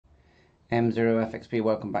M0FXP,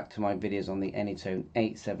 welcome back to my videos on the Anytone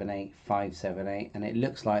 878, 578, and it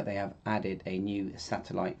looks like they have added a new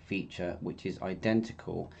satellite feature which is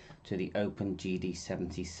identical to the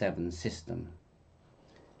OpenGD77 system,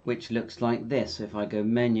 which looks like this. So if I go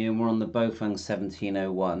menu and we're on the Bofeng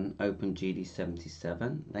 1701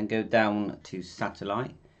 OpenGD77, then go down to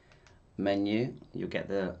satellite menu, you'll get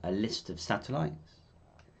a list of satellites.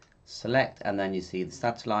 Select, and then you see the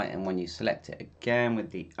satellite, and when you select it again with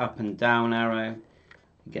the up and down arrow,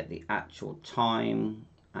 you get the actual time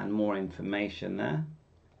and more information there.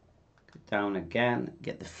 Go down again,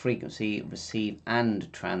 get the frequency, receive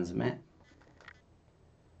and transmit,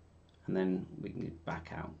 and then we can get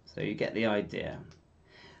back out. So you get the idea.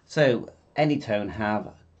 So Anytone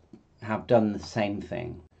have done the same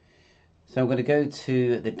thing. So I'm going to go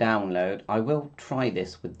to the download. I will try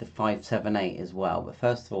this with the 578 as well, but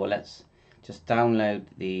first of all let's just download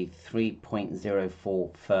the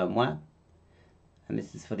 3.04 firmware, and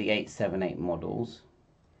this is for the 878 models.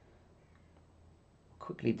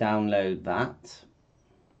 Quickly download that.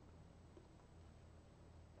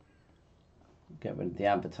 Get rid of the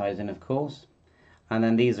advertising, of course, and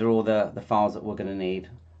then these are all the files that we're going to need,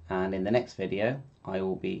 and in the next video I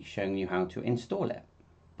will be showing you how to install it.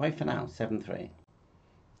 Bye for now, 7.3.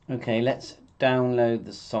 Okay, let's download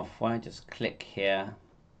the software. Just click here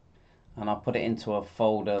and I'll put it into a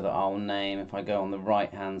folder that I'll name. If I go on the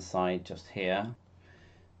right hand side just here,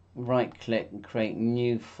 right click and create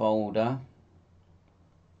new folder,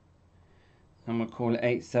 and we'll call it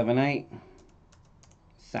 878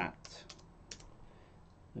 SAT.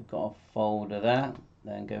 We've got a folder there.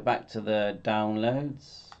 Then go back to the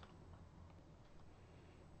downloads,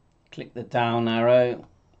 click the down arrow,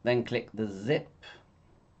 then click the zip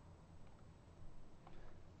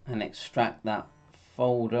and extract that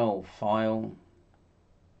folder or file.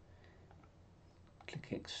 Click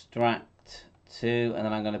extract to, and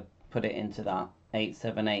then I'm going to put it into that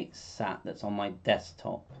 878 SAT that's on my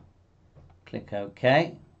desktop. Click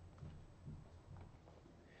OK.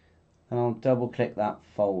 And I'll double click that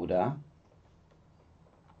folder.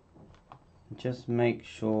 Just make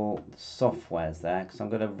sure the software's there, because I'm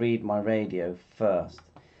going to read my radio first.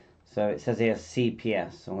 So it says here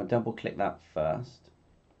CPS, so I'm going to double click that first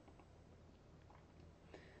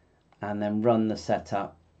and then run the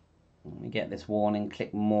setup. We get this warning,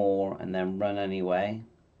 click more and then run anyway.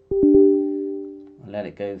 I'll let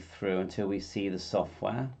it go through until we see the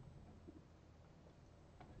software.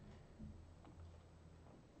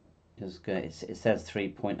 Just go, it says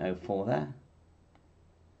 3.04 there.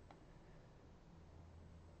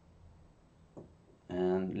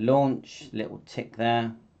 And launch, little tick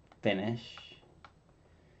there, finish.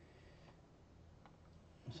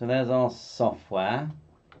 So there's our software.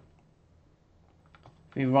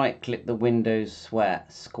 If we right click the Windows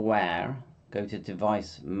square, go to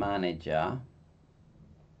Device Manager,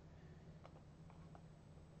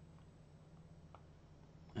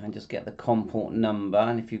 and just get the COM port number,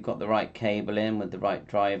 and if you've got the right cable in with the right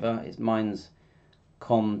driver, mine's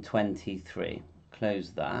COM23.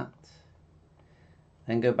 Close that.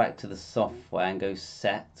 Then go back to the software and go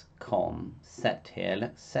set COM. Set here,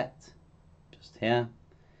 let's set just here.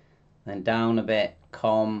 Then down a bit,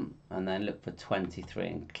 COM, and then look for 23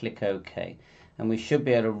 and click OK. And we should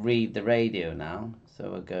be able to read the radio now. So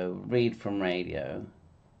we'll go read from radio,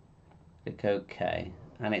 click OK,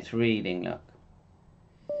 and it's reading, look.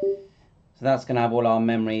 So that's going to have all our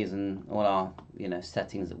memories and all our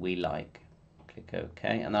settings that we like. Click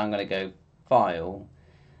OK, and then I'm going to go File,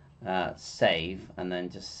 save, and then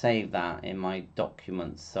just save that in my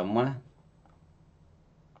documents somewhere.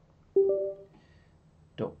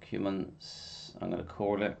 Documents, I'm going to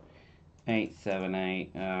call it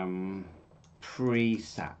 878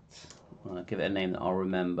 pre-SAT. I'll give it a name that I'll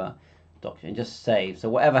remember. Document, just save. So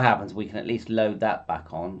whatever happens, we can at least load that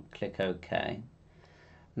back on. Click OK.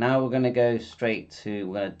 Now we're going to go straight to,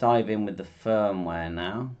 we're going to dive in with the firmware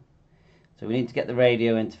now. So we need to get the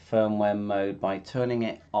radio into firmware mode by turning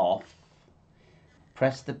it off.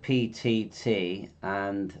 Press the PTT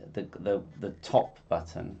and the top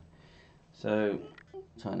button. So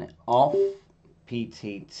turn it off,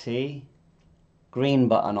 PTT, green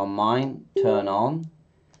button on mine, turn on.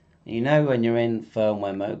 You know when you're in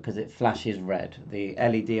firmware mode because it flashes red. The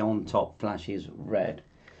LED on top flashes red.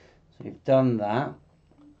 So you've done that.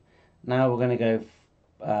 Now we're going to go,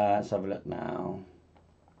 let's have a look now.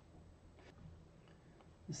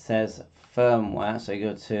 It says firmware, so you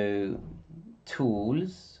go to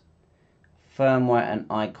Tools, Firmware and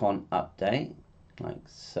Icon Update, like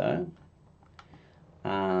so.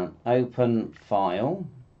 Open File.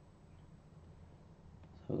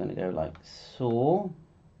 So we're going to go like so.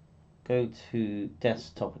 go to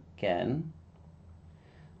desktop again,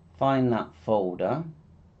 find that folder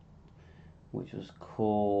which was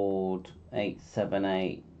called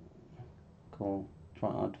 878. Cool,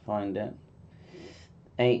 try hard to find it.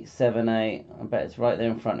 878, I bet it's right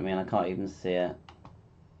there in front of me and I can't even see it.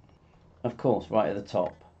 Of course, right at the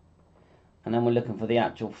top. And then we're looking for the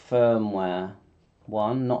actual firmware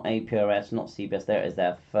one, not APRS, not CPS. There it is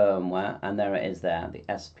there, firmware, and there it is there, the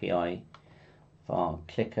SPI file.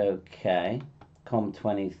 Click OK.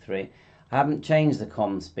 COM23. I haven't changed the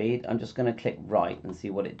COM speed. I'm just going to click right and see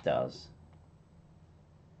what it does.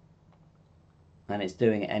 And it's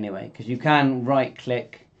doing it anyway, because you can right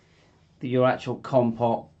click your actual COM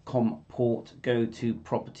port, go to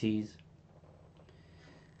properties.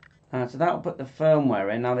 So that will put the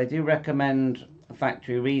firmware in. Now they do recommend a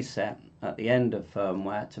factory reset at the end of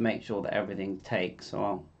firmware to make sure that everything takes.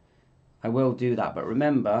 So I will do that. But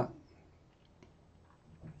remember,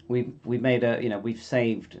 we've made a we've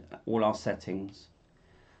saved all our settings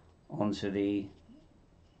onto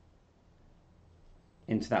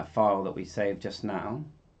into that file that we saved just now.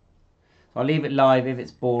 So I'll leave it live if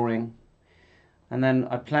it's boring, and then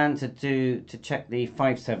I plan to check the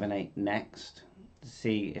 578 next to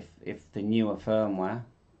see if the newer firmware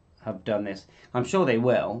have done this. I'm sure they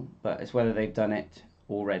will, but it's whether they've done it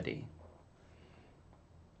already.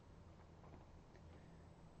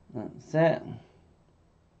 That's it.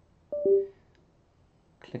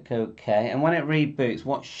 Click OK, and when it reboots,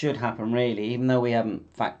 what should happen really, even though we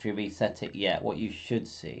haven't factory reset it yet, what you should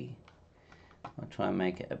see, I'll try and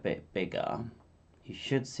make it a bit bigger, you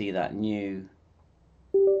should see that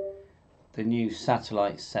the new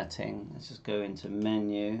satellite setting. Let's just go into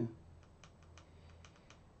menu.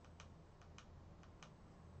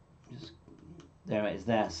 There it is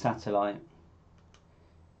there, satellite.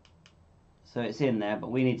 So it's in there, but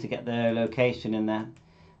we need to get the location in there.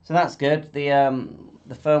 So that's good.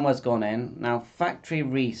 The firmware's gone in. Now factory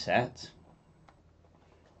reset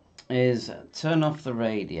is turn off the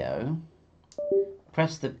radio,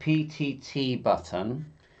 press the PTT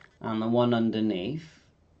button and the one underneath,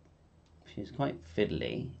 which is quite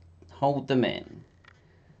fiddly, hold them in,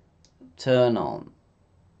 turn on,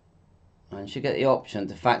 and you should get the option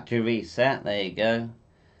to factory reset. There you go.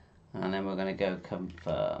 And then we're going to go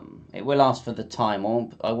confirm. It will ask for the time,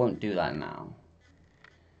 I won't do that now.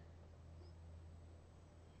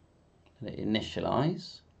 Let it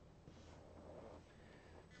initialize.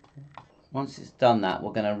 Once it's done that,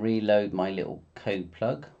 we're going to reload my little code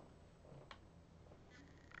plug.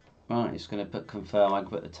 Right, just going to put confirm. I can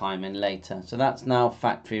put the time in later. So that's now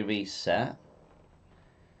factory reset.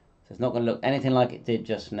 So it's not going to look anything like it did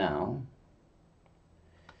just now.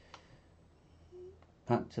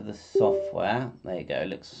 Back to the software. There you go. It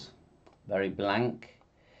looks very blank.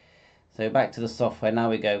 So back to the software.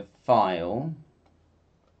 Now we go File.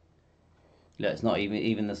 Look, it's not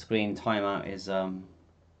even the screen timeout is if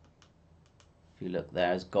you look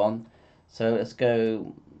there, is gone. So let's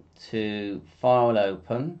go to File,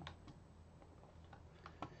 Open,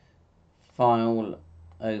 File,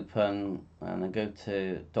 Open, and then go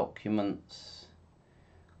to Documents.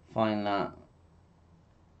 Find that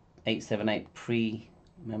 878 pre.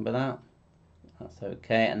 Remember that? That's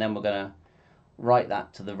okay. And then we're going to write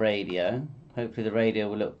that to the radio. Hopefully the radio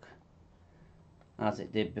will look as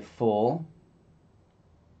it did before.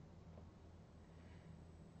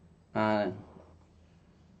 I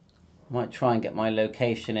might try and get my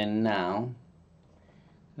location in now.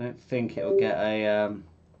 I don't think it will get a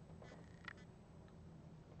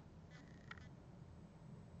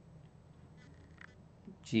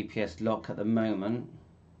GPS lock at the moment.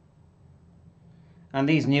 And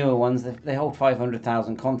these newer ones, they hold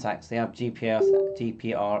 500,000 contacts. They have GPS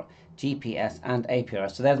and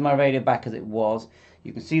APRS. So there's my radio back as it was.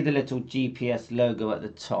 You can see the little GPS logo at the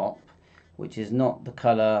top, which is not the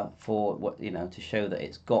colour for what to show that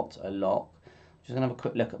it's got a lock. Just gonna have a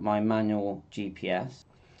quick look at my manual GPS.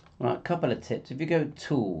 Right, a couple of tips. If you go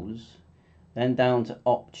Tools, then down to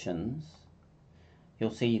Options, you'll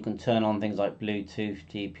see you can turn on things like Bluetooth,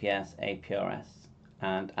 GPS, APRS,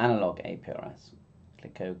 and analog APRS.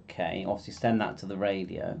 Click OK. Obviously send that to the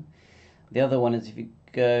radio. The other one is if you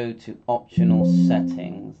go to Optional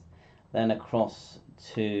Settings, then across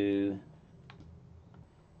to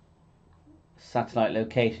Satellite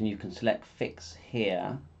Location, you can select Fix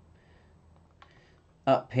here.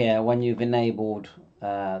 Up here, when you've enabled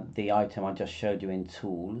the item I just showed you in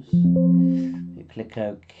Tools, you click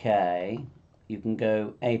OK, you can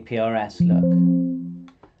go APRS,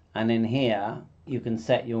 look, and in here you can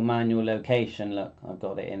set your manual location. Look, I've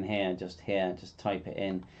got it in here, just type it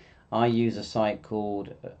in. I use a site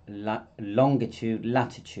called Longitude,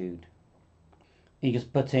 Latitude. You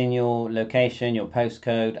just put in your location, your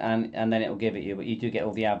postcode, and then it will give it you. But you do get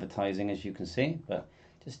all the advertising, as you can see. But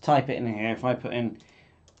just type it in here. If I put in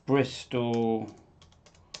Bristol,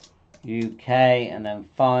 UK, and then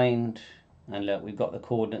find, and look, we've got the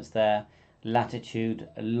coordinates there, latitude,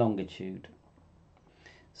 longitude.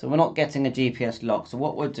 So we're not getting a GPS lock. So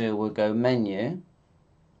what we'll do, we'll go menu,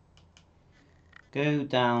 go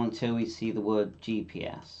down till we see the word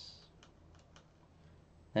GPS.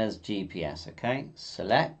 There's GPS, okay?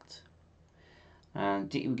 Select. And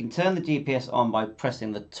we can turn the GPS on by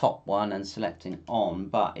pressing the top one and selecting on,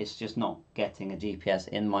 but it's just not getting a GPS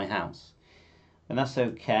in my house. And that's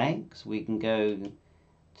okay, because we can go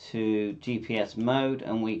to GPS mode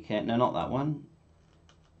and we can, no, not that one.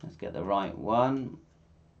 Let's get the right one.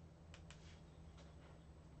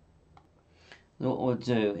 What we'll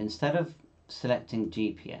do, instead of selecting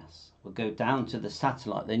GPS, we'll go down to the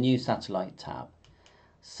satellite, the new satellite tab.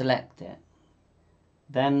 Select it,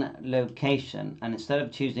 then location, and instead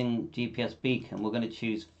of choosing GPS beacon, we're going to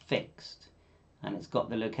choose fixed, and it's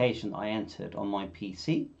got the location that I entered on my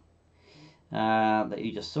PC that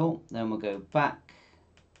you just saw. Then we'll go back,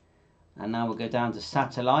 and now we'll go down to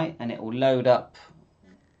satellite, and it will load up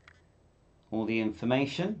all the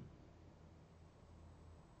information.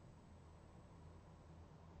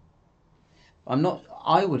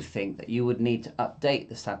 I would think that you would need to update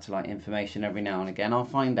the satellite information every now and again. I'll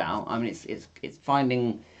find out. I mean, it's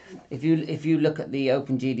finding, if you look at the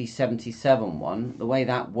OpenGD77 one, the way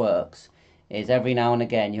that works is every now and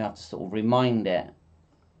again you have to sort of remind it,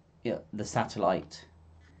 you know, the satellite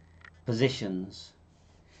positions.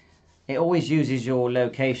 It always uses your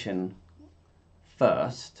location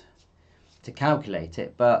first to calculate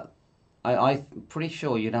it, but I'm pretty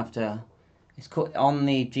sure you'd have to. It's called, on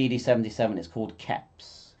the GD77, it's called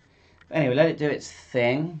CPS. Anyway, let it do its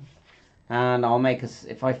thing, and I'll make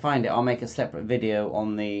if I find it, I'll make a separate video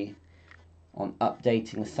on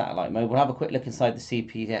updating the satellite mode. We'll have a quick look inside the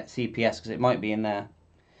CPS because it might be in there.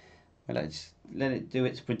 But let's let it do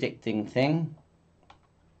its predicting thing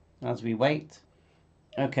as we wait.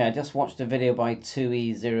 Okay, I just watched a video by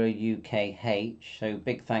 2E0UKH, so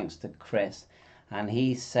big thanks to Chris. And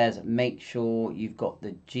he says make sure you've got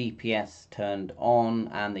the GPS turned on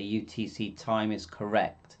and the UTC time is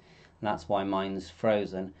correct. And that's why mine's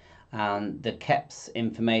frozen. And the CPS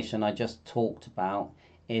information I just talked about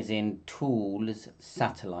is in Tools,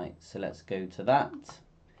 Satellite. So let's go to that.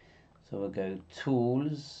 So we'll go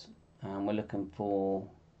Tools, and we're looking for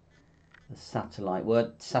the satellite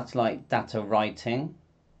word, satellite data writing.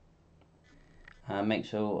 Make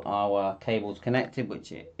sure our cable's connected,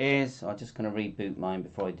 which it is. I'm just going to reboot mine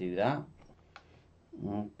before I do that.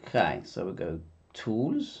 Okay, so we'll go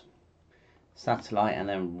Tools, Satellite, and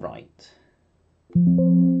then Write.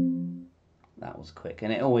 That was quick,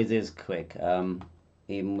 and it always is quick,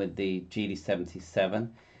 even with the GD77.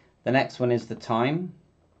 The next one is the time.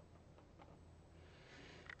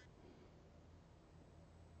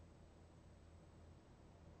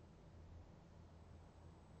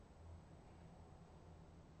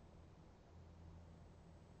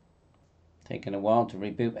 Taking a while to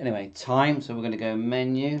reboot. Anyway, time. So we're going to go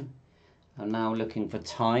menu. I'm now looking for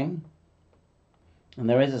time. And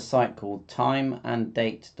there is a site called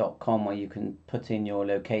timeanddate.com where you can put in your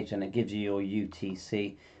location. It gives you your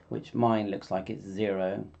UTC, which mine looks like it's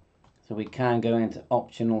 0. So we can go into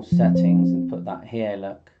optional settings and put that here,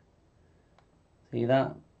 look. See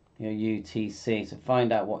that? Your UTC. So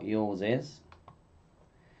find out what yours is.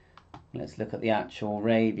 Let's look at the actual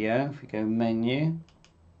radio. If we go menu,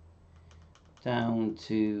 down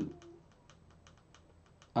to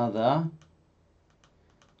other,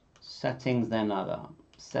 settings, then other,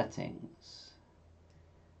 settings,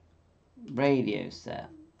 radio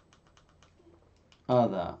set,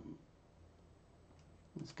 other.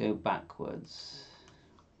 Let's go backwards.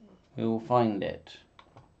 We will find it.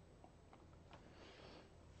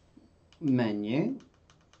 Menu,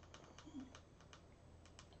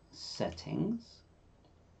 settings,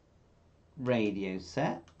 radio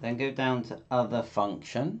set, then go down to other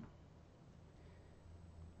function,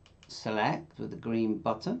 select with the green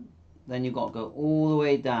button, then you've got to go all the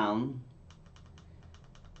way down.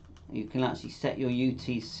 You can actually set your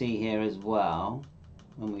UTC here as well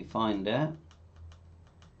when we find it.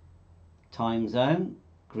 Time zone,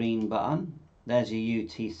 green button, there's your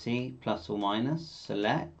UTC, plus or minus,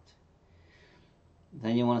 select.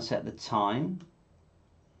 Then you want to set the time.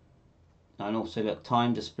 And also look,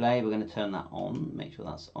 time display, we're going to turn that on, make sure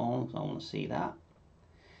that's on, because I want to see that.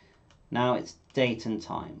 Now it's date and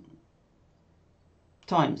time.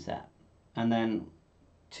 Time set. And then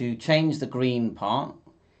to change the green part,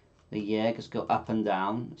 the year, just go up and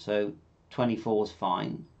down. So 24 is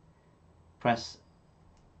fine. Press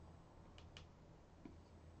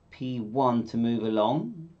P1 to move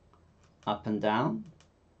along, up and down.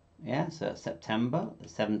 Yeah, so it's September the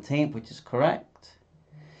 17th, which is correct.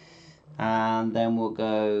 And then we'll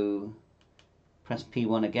go press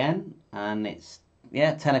P1 again, and it's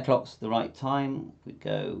 10 o'clock's the right time. We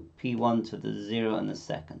go P1 to the 0 and the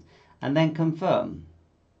second, and then confirm.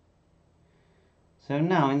 So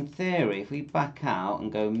now in theory, if we back out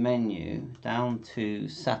and go menu down to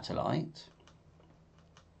satellite,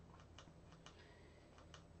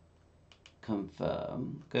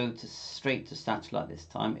 confirm, go to straight to satellite this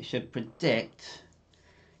time, it should predict,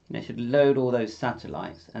 it should load all those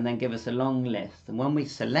satellites and then give us a long list. And when we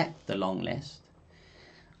select the long list,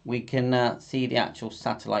 we can see the actual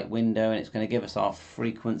satellite window, and it's going to give us our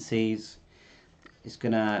frequencies. It's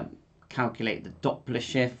going to calculate the Doppler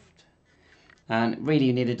shift, and really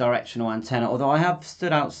you need a directional antenna. Although I have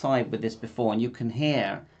stood outside with this before, and you can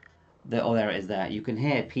hear there it is there. You can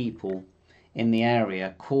hear people in the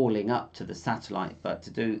area calling up to the satellite, but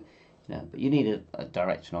but you need a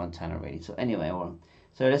directional antenna really. So anyway,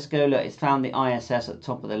 so let's go look. It's found the ISS at the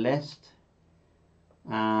top of the list,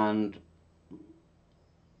 and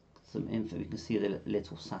some info. You can see the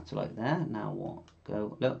little satellite there. Now what?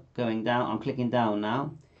 Going down. I'm clicking down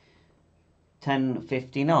now.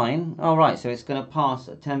 10:59. Oh right, so it's going to pass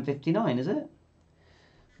at 10:59, is it?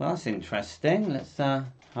 Well, that's interesting. Let's have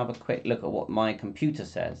a quick look at what my computer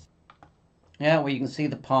says. Yeah, well, you can see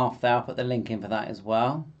the path there. I'll put the link in for that as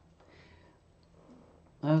well.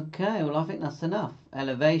 Okay, well, I think that's enough.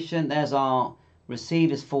 Elevation. There's our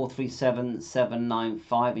receive is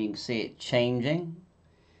 437,795. You can see it changing.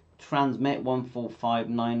 Transmit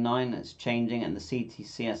 14599, that's changing, and the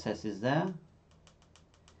CTCSS is there.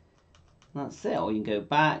 That's it. Or you can go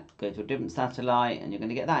back, go to a different satellite, and you're going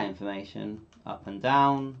to get that information up and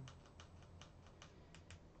down.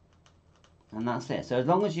 And that's it. So as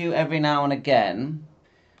long as you every now and again,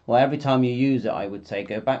 or every time you use it, I would say,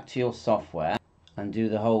 go back to your software and do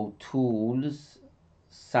the whole tools,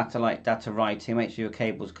 satellite data writing, make sure your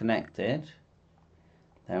cable's connected.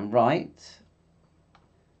 Then write.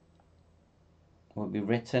 Will be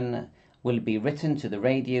written to the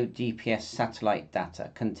radio GPS satellite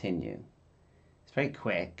data. Continue. It's very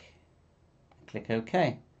quick. Click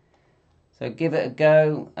OK. So give it a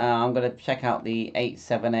go. I'm going to check out the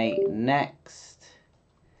 878 next.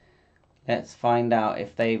 Let's find out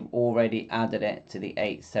if they've already added it to the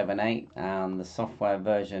 878, and the software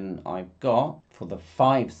version I've got for the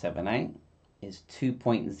 578 is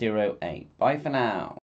 2.08. Bye for now.